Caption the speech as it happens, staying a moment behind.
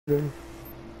There's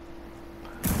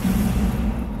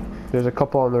a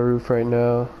couple on the roof right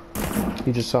now.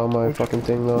 You just saw my fucking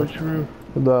thing though. Which roof?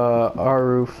 Our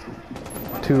roof.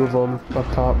 Two of them up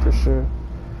top for sure.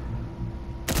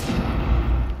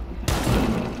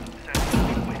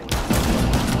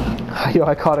 Yo,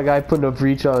 I caught a guy putting a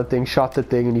breach on the thing, shot the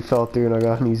thing, and he fell through, and I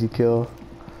got an easy kill.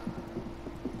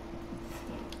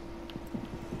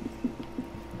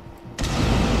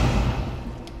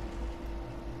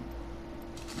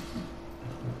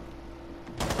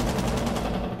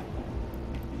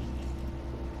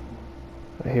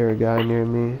 I hear a guy near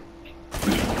me.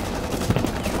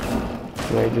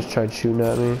 Yeah, he just tried shooting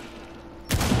at me.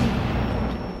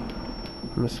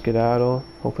 I'm gonna skedaddle.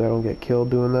 Hopefully I don't get killed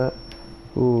doing that.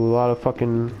 Ooh, a lot of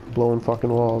fucking blowing fucking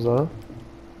walls, huh?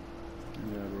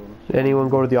 Yeah, bro. Did anyone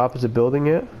go to the opposite building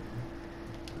yet?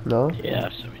 No? Yeah,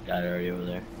 somebody died already over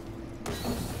there.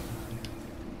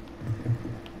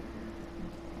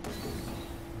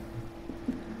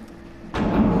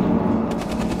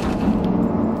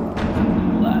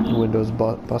 The window's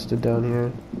busted down here.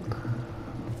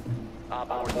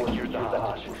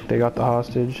 They got the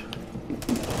hostage.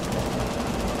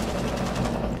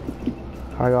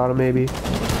 I got him, maybe.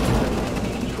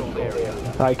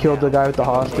 I killed the guy with the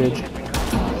hostage.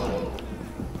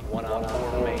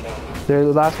 There,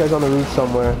 the last guy's on the roof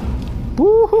somewhere.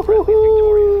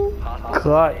 Woo!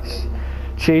 Clutch.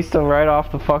 Chased him right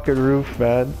off the fucking roof,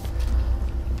 man.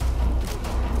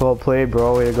 Well played,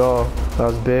 bro. Way to go. That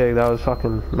was big. That was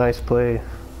fucking nice play.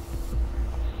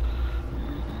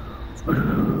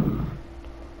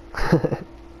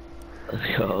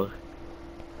 Let's go.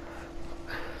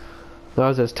 That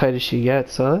was as tight as she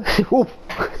gets, huh?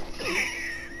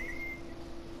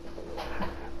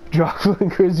 Drop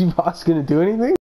Crazy Boss gonna do anything?